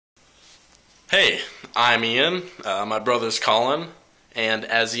Hey, I'm Ian, my brother's Collin, and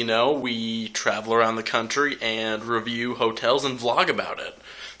as you know, we travel around the country and review hotels and vlog about it.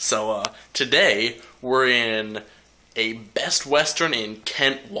 So today, we're in a Best Western in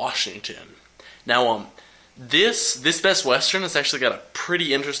Kent, Washington. Now, this Best Western has actually got a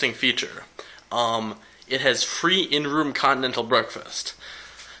pretty interesting feature. It has free in-room continental breakfast.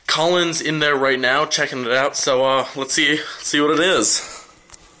 Collin's in there right now checking it out, so let's see what it is.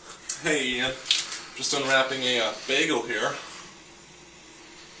 Hey Ian, just unwrapping a bagel here.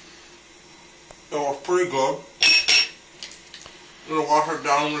 Oh, it's pretty good. I'm gonna wash it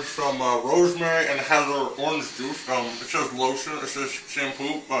down with some rosemary and heather orange juice. It says lotion, it says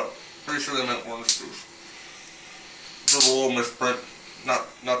shampoo, but pretty sure they meant orange juice. Just a little misprint, not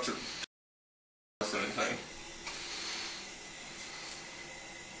to or anything.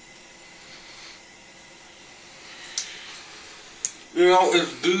 You know,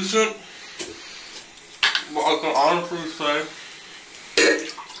 it's decent, but I can honestly say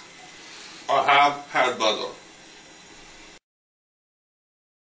I have had better.